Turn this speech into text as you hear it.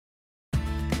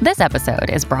This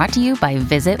episode is brought to you by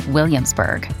Visit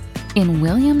Williamsburg. In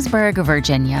Williamsburg,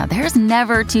 Virginia, there's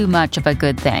never too much of a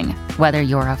good thing. Whether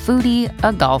you're a foodie,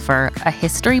 a golfer, a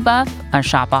history buff, a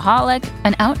shopaholic,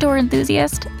 an outdoor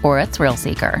enthusiast, or a thrill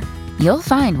seeker, you'll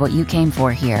find what you came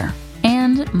for here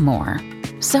and more.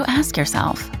 So ask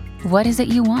yourself, what is it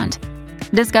you want?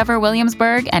 Discover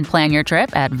Williamsburg and plan your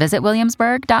trip at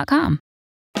visitwilliamsburg.com.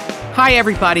 Hi,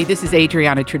 everybody. This is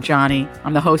Adriana Trajani.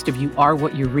 I'm the host of You Are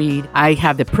What You Read. I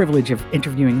have the privilege of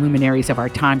interviewing luminaries of our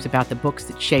times about the books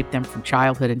that shaped them from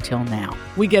childhood until now.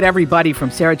 We get everybody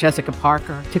from Sarah Jessica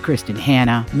Parker to Kristen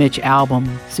Hanna, Mitch Albom,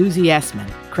 Susie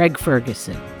Essman, Craig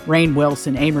Ferguson, Rainn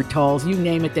Wilson, Amor Towles, you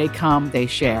name it, they come, they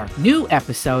share. New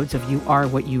episodes of You Are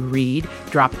What You Read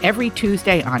drop every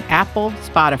Tuesday on Apple,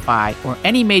 Spotify, or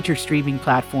any major streaming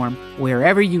platform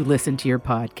wherever you listen to your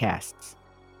podcasts.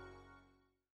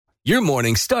 Your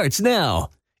morning starts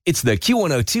now. It's the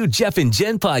Q102 Jeff and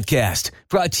Jen podcast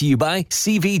brought to you by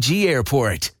CVG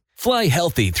Airport. Fly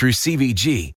healthy through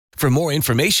CVG. For more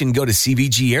information, go to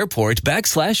CVG Airport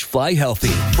 /fly healthy.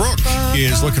 Brooke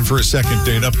is looking for a second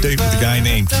date update with a guy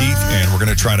named Keith, and we're going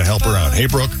to try to help her out. Hey,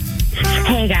 Brooke.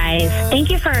 Hey, guys.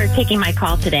 Thank you for taking my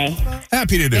call today.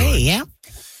 Happy to do it. Yeah.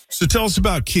 So tell us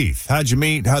about Keith. How'd you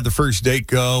meet? How'd the first date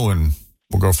go? And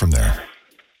we'll go from there.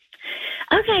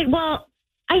 Okay, well,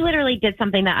 I literally did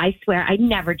something that I swear I'd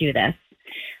never do this.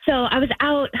 So I was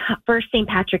out for St.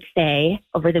 Patrick's Day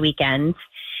over the weekend,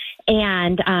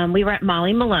 and we were at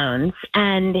Molly Malone's,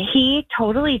 and he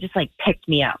totally just, picked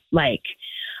me up. I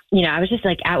was just,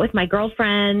 out with my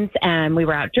girlfriends, and we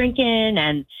were out drinking,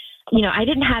 and, I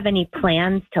didn't have any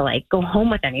plans to, go home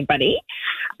with anybody.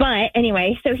 But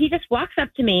anyway, so he just walks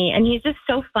up to me, and he's just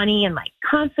so funny and,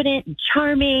 confident and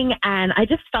charming, and I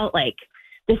just felt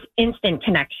this instant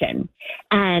connection.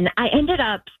 And I ended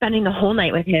up spending the whole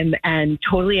night with him and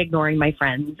totally ignoring my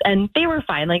friends. And they were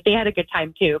fine. They had a good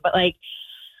time too. But I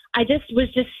just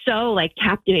was just so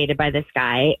captivated by this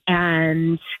guy.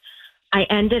 And I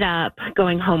ended up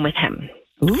going home with him.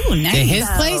 Ooh, nice. To his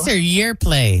place or your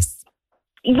place?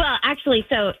 Well, actually,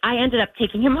 so I ended up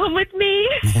taking him home with me.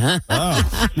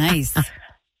 Oh, nice.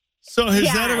 So has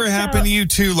that ever happened to you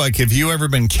too? Have you ever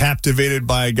been captivated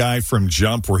by a guy from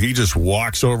jump where he just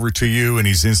walks over to you and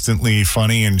he's instantly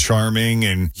funny and charming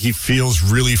and he feels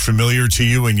really familiar to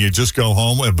you and you just go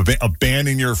home,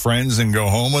 abandon your friends and go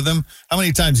home with him? How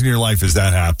many times in your life has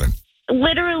that happened?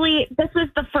 Literally, this was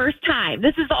the first time.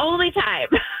 This is the only time.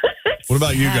 What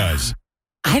about you guys?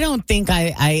 I don't think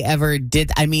I ever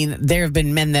did. I mean, there have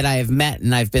been men that I have met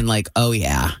and I've been oh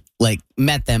yeah.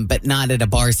 Met them, but not at a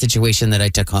bar situation that I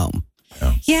took home.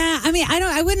 Yeah, I mean,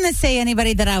 I wouldn't say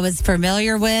anybody that I was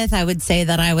familiar with. I would say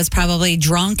that I was probably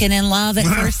drunk and in love at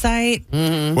first sight.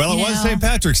 Mm-hmm. Well, it was St.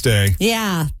 Patrick's Day.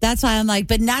 Yeah, that's why I'm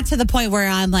but not to the point where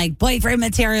I'm boyfriend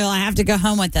material. I have to go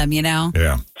home with them,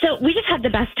 Yeah. So we just had the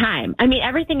best time. I mean,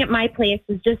 everything at my place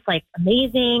was just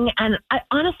amazing. And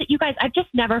honestly, you guys, I've just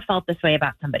never felt this way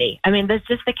about somebody. I mean, the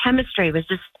chemistry was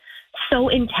just so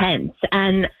intense.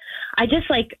 And I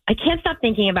just I can't stop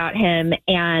thinking about him.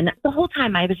 And the whole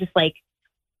time I was just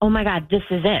oh my God, this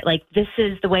is it. This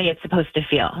is the way it's supposed to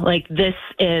feel. This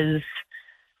is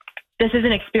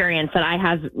an experience that I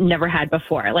have never had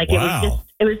before. Wow.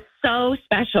 It was so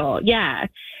special. Yeah.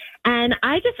 And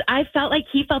I felt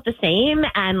he felt the same.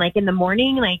 And in the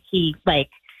morning, he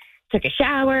took a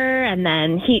shower. And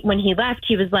then when he left,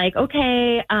 he was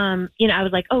okay. I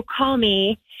was oh, call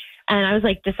me. And I was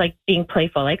just being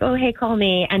playful, oh, hey, call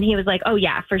me. And he was oh,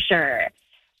 yeah, for sure.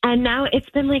 And now it's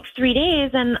been 3 days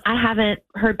and I haven't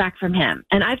heard back from him.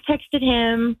 And I've texted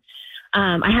him.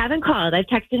 I haven't called. I've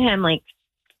texted him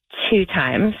 2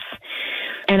 times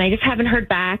and I just haven't heard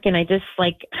back. And I just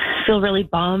feel really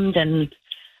bummed. And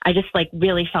I just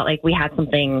really felt we had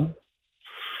something.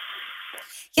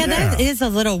 Yeah, that is a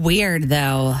little weird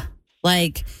though.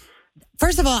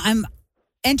 First of all, I'm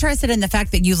interested in the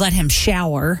fact that you let him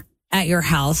shower at your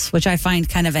house, which I find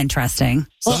kind of interesting.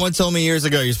 Someone told me years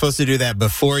ago you're supposed to do that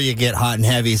before you get hot and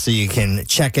heavy so you can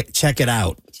check it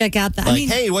out. Check out the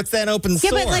hey, what's that open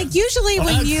sore? Yeah, but usually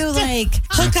when you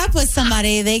hook up with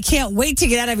somebody, they can't wait to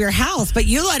get out of your house, but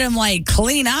you let him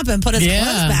clean up and put his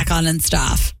clothes back on and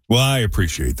stuff. Well, I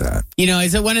appreciate that.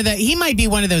 Is it he might be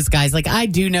one of those guys. I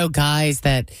do know guys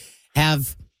that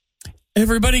have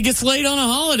everybody gets laid on a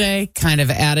holiday kind of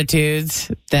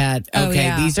attitudes that,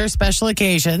 these are special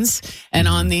occasions. And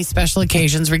on these special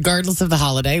occasions, regardless of the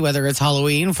holiday, whether it's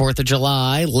Halloween, 4th of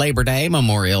July, Labor Day,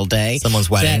 Memorial Day. Someone's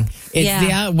wedding.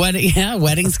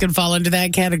 Weddings can fall into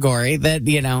that category that,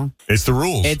 It's the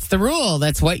rules. It's the rule.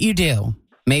 That's what you do.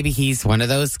 Maybe he's one of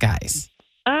those guys.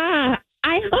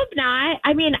 I hope not.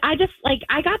 I mean, I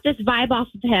got this vibe off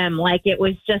of him. Like, it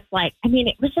was just like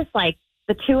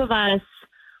the two of us,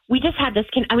 we just had this,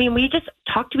 we just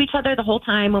talked to each other the whole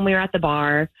time when we were at the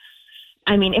bar.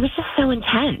 I mean, it was just so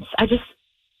intense. I just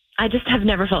have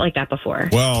never felt like that before.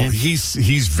 Well,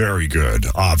 he's very good,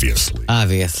 obviously.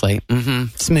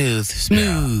 Mm-hmm. Smooth.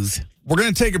 Yeah. We're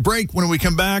going to take a break. When we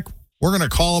come back, we're going to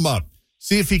call him up.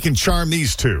 See if he can charm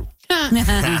these two. I'm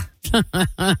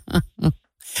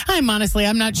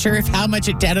not sure I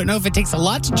don't know if it takes a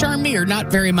lot to charm me or not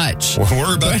very much. Well,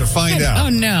 we're about to find out. Oh,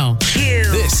 no.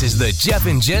 This is the Jeff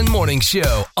and Jen Morning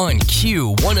Show on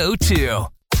Q102.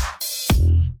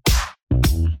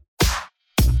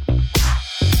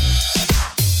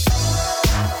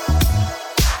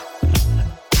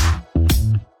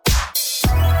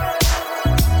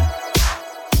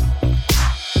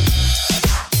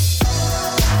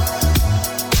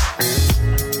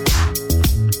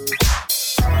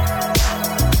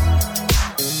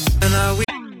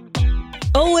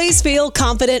 Always feel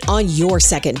confident on your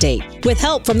second date. With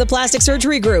help from the Plastic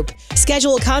Surgery Group.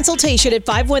 Schedule a consultation at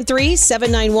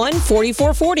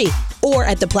 513-791-4440 or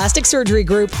at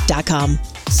theplasticsurgerygroup.com.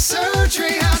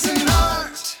 Surgery has an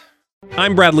art.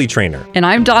 I'm Bradley Trainer. And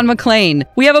I'm Don McClain.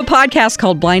 We have a podcast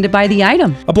called Blinded by the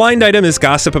Item. A blind item is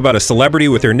gossip about a celebrity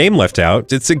with their name left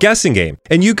out. It's a guessing game,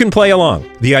 and you can play along.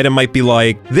 The item might be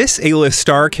like, this A-list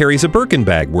star carries a Birkin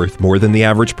bag worth more than the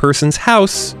average person's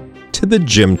house to the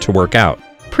gym to work out.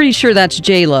 Pretty sure that's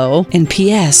J-Lo. And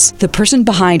P.S. the person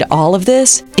behind all of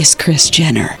this is Kris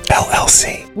Jenner,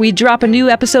 LLC. We drop a new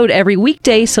episode every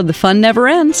weekday so the fun never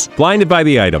ends. Blinded by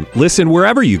the Item. Listen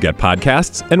wherever you get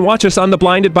podcasts and watch us on the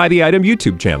Blinded by the Item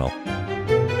YouTube channel.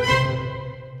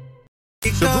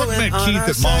 So Brooke met Keith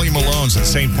at Molly Malone's on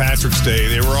St. Patrick's Day.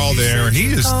 They were all there, and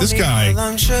this guy,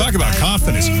 talk about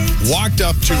confidence, walked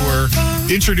up to her,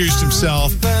 introduced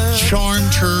himself,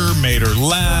 charmed her, made her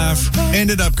laugh,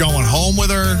 ended up going home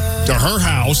with her to her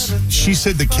house. She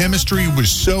said the chemistry was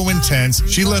so intense.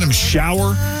 She let him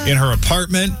shower in her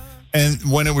apartment, and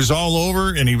when it was all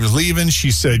over and he was leaving, she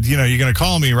said, you're going to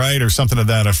call me, right? Or something to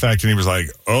that effect. And he was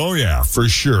like, oh, yeah, for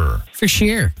sure. For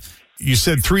sure. You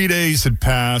said 3 days had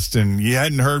passed and you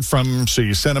hadn't heard from him, so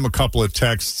you sent him a couple of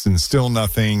texts and still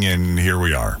nothing, and here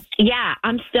we are. Yeah,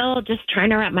 I'm still just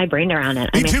trying to wrap my brain around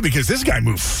it. Me too, because this guy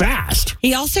moved fast.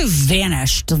 He also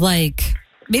vanished. I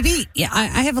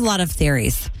have a lot of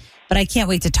theories, but I can't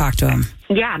wait to talk to him.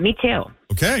 Yeah, me too.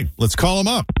 Okay, let's call him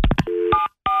up.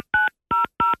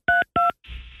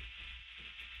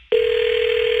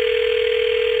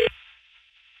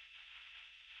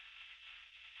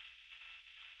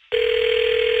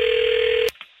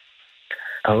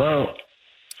 Hello.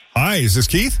 Hi, is this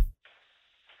Keith?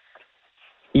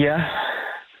 Yeah.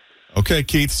 Okay,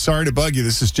 Keith, sorry to bug you.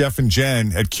 This is Jeff and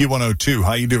Jen at Q102.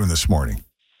 How you doing this morning?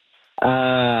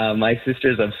 My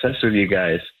sister's obsessed with you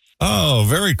guys. Oh,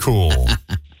 very cool.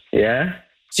 Yeah?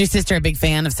 Is your sister a big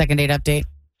fan of Second Date Update?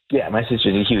 Yeah, my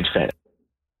sister's a huge fan.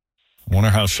 I wonder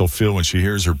how she'll feel when she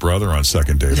hears her brother on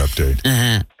Second Date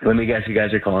Update. Let me guess, you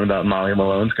guys are calling about Molly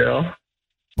Malone's girl?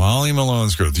 Molly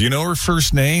Malone's girl. Do you know her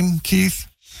first name, Keith?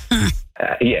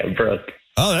 Yeah, Brooke.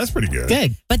 Oh, that's pretty good.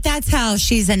 Good. But that's how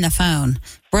she's in the phone.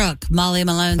 Brooke, Molly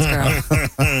Malone's girl.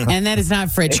 And that is not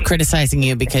Fritch criticizing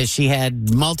you because she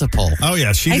had multiple. Oh,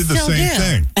 yeah, she did the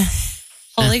same thing.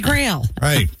 Holy Grail.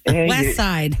 Right. West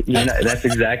Side. That's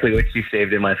exactly what she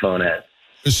saved in my phone at.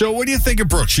 So what do you think of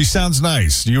Brooke? She sounds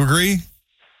nice. Do you agree?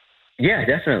 Yeah,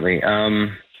 definitely.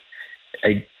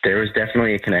 There was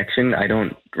definitely a connection. I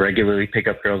don't regularly pick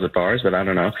up girls at bars, but I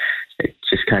don't know.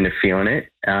 Just kind of feeling it.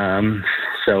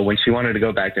 So when she wanted to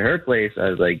go back to her place, I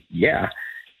was like, yeah.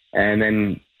 And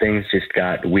then things just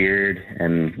got weird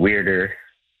and weirder,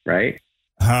 right?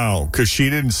 How? Because she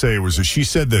didn't say it was. She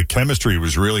said the chemistry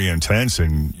was really intense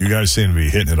and you guys seem to be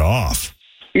hitting it off.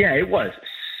 Yeah, it was.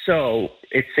 So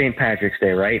it's St. Patrick's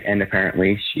Day, right? And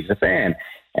apparently she's a fan.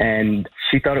 And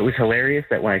she thought it was hilarious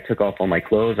that when I took off all my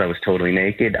clothes, I was totally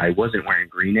naked. I wasn't wearing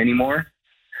green anymore.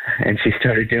 And she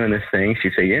started doing this thing.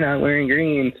 She'd say, you're not wearing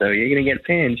green, so you're going to get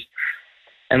pinched.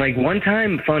 And like one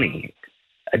time, funny.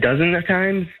 A dozen of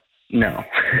times, no.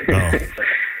 Oh. So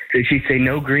she'd say,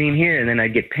 no green here, and then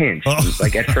I'd get pinched. Oh.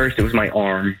 Like at first it was my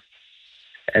arm,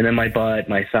 and then my butt,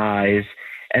 my thighs.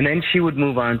 And then she would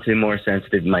move on to more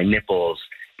sensitive, my nipples,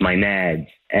 my nads.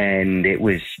 And it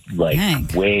was like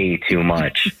way too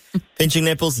much. Pinching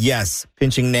nipples, yes.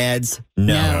 Pinching nads,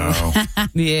 no.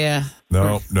 Yeah.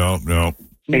 No.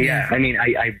 Yeah, I mean,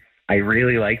 I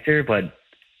really liked her, but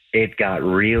it got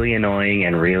really annoying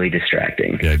and really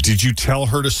distracting. Yeah. Did you tell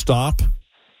her to stop?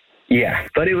 Yeah,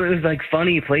 but it was like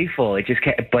funny, playful. It just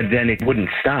kept, but then it wouldn't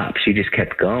stop. She just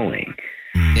kept going.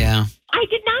 Yeah. I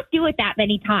did not do it that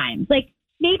many times. Like,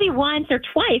 maybe once or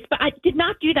twice, but I did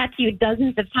not do that to you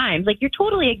dozens of times. Like, you're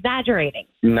totally exaggerating.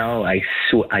 No,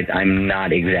 I'm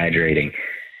not exaggerating.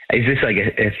 Is this like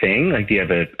a thing? Like, do you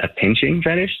have a pinching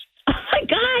fetish? Oh my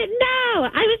God, no.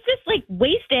 I was just like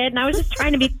wasted and I was just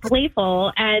trying to be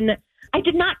playful and I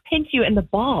did not pinch you in the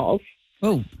balls.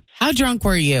 Oh, how drunk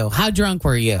were you?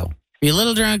 Were you a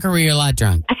little drunk or were you a lot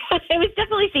drunk? It was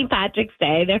definitely St. Patrick's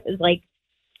Day. There was like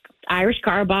Irish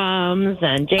car bombs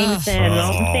and Jameson and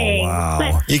all the things. Wow.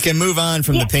 But, You can move on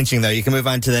from the pinching, though. You can move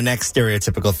on to the next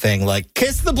stereotypical thing, like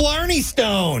kiss the Blarney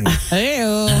Stone. Ew.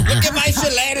 Look at my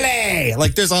shillelagh.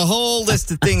 Like, there's a whole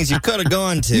list of things you could have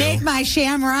gone to. Make my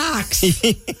shamrocks.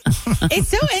 It's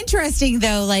so interesting,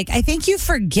 though. Like, I think you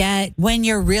forget when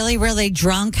you're really, really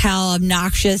drunk how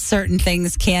obnoxious certain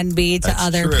things can be to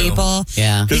other people.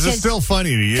 Yeah. Because it's still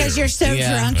funny to you. Because you're so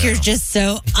drunk, you're just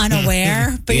so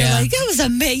unaware. But you're like, that was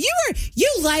amazing. You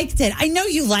liked it. I know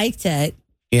you liked it.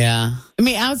 Yeah. I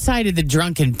mean, outside of the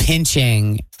drunken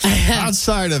pinching.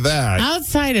 Outside of that,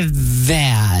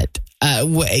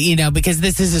 because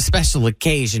this is a special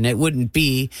occasion. It wouldn't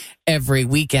be every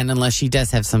weekend unless she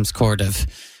does have some sort of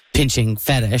pinching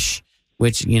fetish,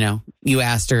 which, you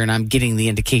asked her, and I'm getting the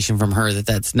indication from her that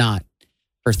that's not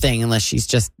her thing unless she's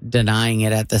just denying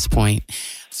it at this point.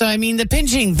 So, I mean, the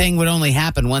pinching thing would only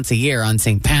happen once a year on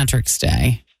St. Patrick's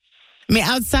Day. I mean,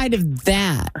 outside of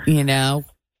that,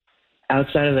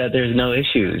 Outside of that, there's no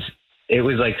issues. It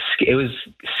was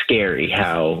scary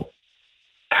how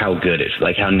good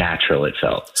how natural it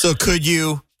felt. So could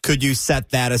you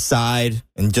set that aside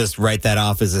and just write that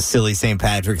off as a silly St.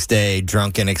 Patrick's Day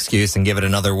drunken excuse and give it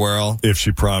another whirl? If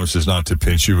she promises not to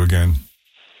pinch you again.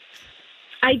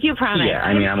 I do promise. Yeah,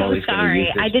 I mean, I'm so always going to sorry.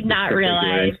 use this I did not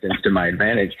realize. instance to my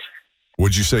advantage.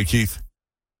 What'd you say, Keith?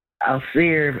 I'll see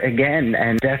her again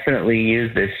and definitely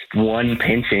use this one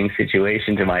pinching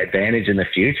situation to my advantage in the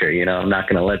future. I'm not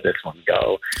going to let this one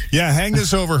go. Yeah, hang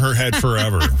this over her head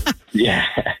forever. Yeah.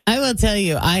 I will tell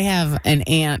you, I have an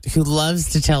aunt who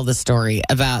loves to tell the story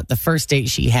about the first date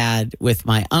she had with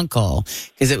my uncle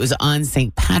because it was on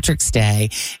St. Patrick's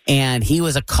Day and he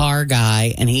was a car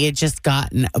guy and he had just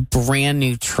gotten a brand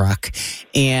new truck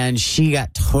and she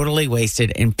got totally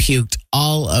wasted and puked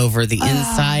all over the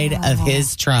inside of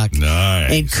his truck.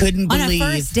 Nice. And couldn't believe.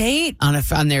 On a first date?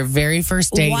 On their very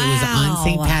first date. Wow. It was on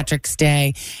St. Patrick's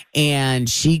Day and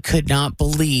she could not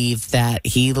believe that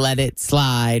he let it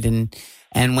slide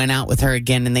and went out with her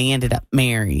again, and they ended up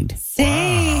married.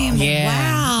 Same. Yeah.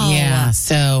 Wow. Yeah.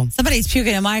 So somebody's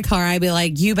puking in my car, I'd be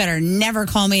like, you better never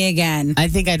call me again. I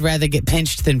think I'd rather get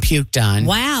pinched than puked on.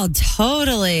 Wow,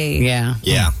 totally. Yeah.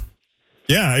 Yeah.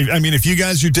 Yeah. I mean, if you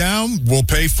guys are down, we'll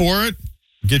pay for it.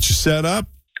 Get you set up.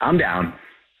 I'm down.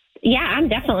 Yeah, I'm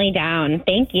definitely down.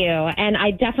 Thank you. And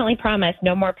I definitely promise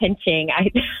no more pinching. I'm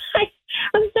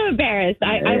so embarrassed.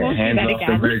 I won't do that again. Hands off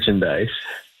the merchandise.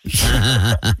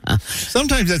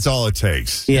 Sometimes that's all it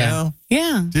takes. Yeah.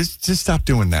 Yeah. Just stop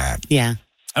doing that. Yeah.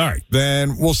 All right.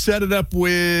 Then we'll set it up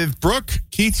with Brooke.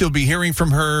 Keith, you'll be hearing from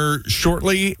her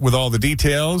shortly with all the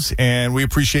details. And we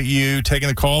appreciate you taking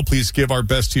the call. Please give our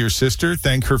best to your sister.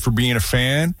 Thank her for being a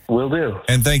fan. Will do.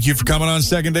 And thank you for coming on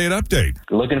Second Date Update.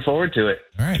 Looking forward to it.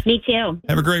 All right. Me too.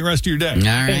 Have a great rest of your day.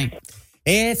 All right.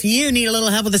 If you need a little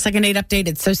help with the Second Date Update,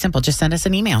 it's so simple. Just send us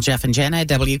an email, Jeff and Jen at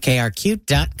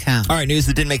WKRQ.com. All right, news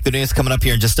that didn't make the news coming up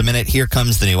here in just a minute. Here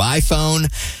comes the new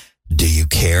iPhone. Do you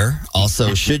care?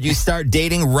 Also, should you start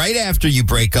dating right after you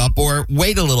break up or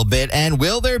wait a little bit? And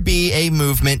will there be a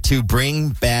movement to bring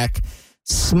back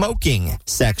smoking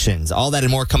sections? All that and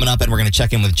more coming up, and we're going to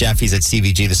check in with Jeff. He's at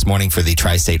CVG this morning for the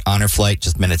Tri-State Honor Flight,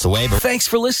 just minutes away. But thanks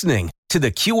for listening to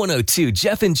the Q102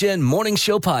 Jeff and Jen Morning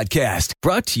Show podcast,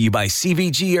 brought to you by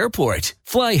CVG Airport.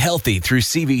 Fly healthy through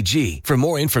CVG. For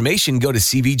more information, go to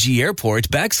CVG Airport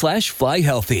 /fly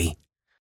healthy.